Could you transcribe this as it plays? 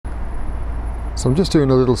So I'm just doing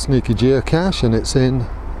a little sneaky geocache and it's in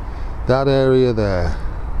that area there.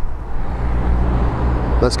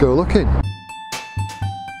 Let's go looking.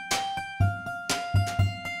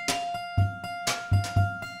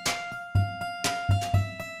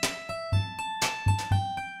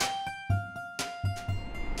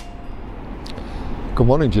 Good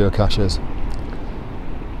morning, geocachers.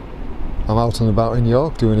 I'm out and about in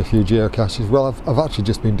York doing a few geocaches. Well, I've actually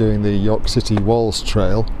just been doing the York City Walls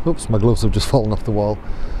Trail. Oops, my gloves have just fallen off the wall.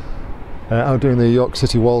 I'm doing the York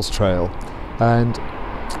City Walls Trail, and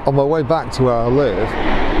on my way back to where I live,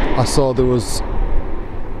 I saw there was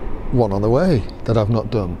one on the way that I've not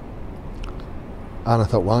done. And I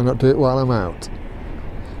thought, why not do it while I'm out?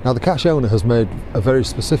 Now, the cache owner has made a very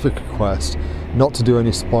specific request not to do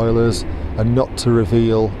any spoilers and not to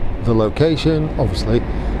reveal the location, obviously,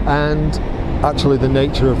 and actually the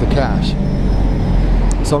nature of the cache.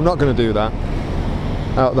 So I'm not going to do that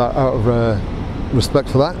out of respect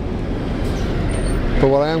for that. But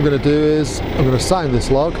what I am going to do is I'm going to sign this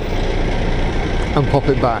log and pop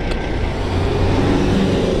it back.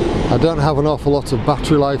 I don't have an awful lot of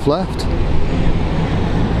battery life left,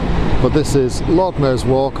 but this is Lord Mayor's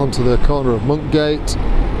Walk onto the corner of Monkgate.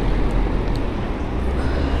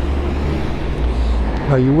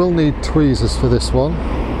 Now, you will need tweezers for this one.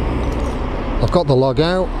 I've got the log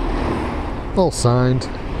out, all signed.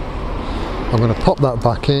 I'm going to pop that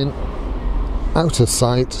back in, out of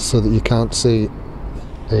sight, so that you can't see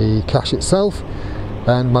the cache itself.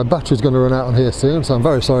 And my battery's going to run out on here soon, so I'm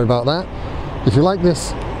very sorry about that. If you like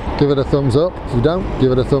this, give it a thumbs up. If you don't,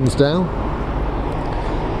 give it a thumbs down.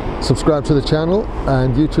 Subscribe to the channel,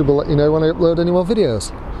 and YouTube will let you know when I upload any more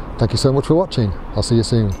videos. Thank you so much for watching. I'll see you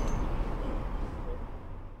soon.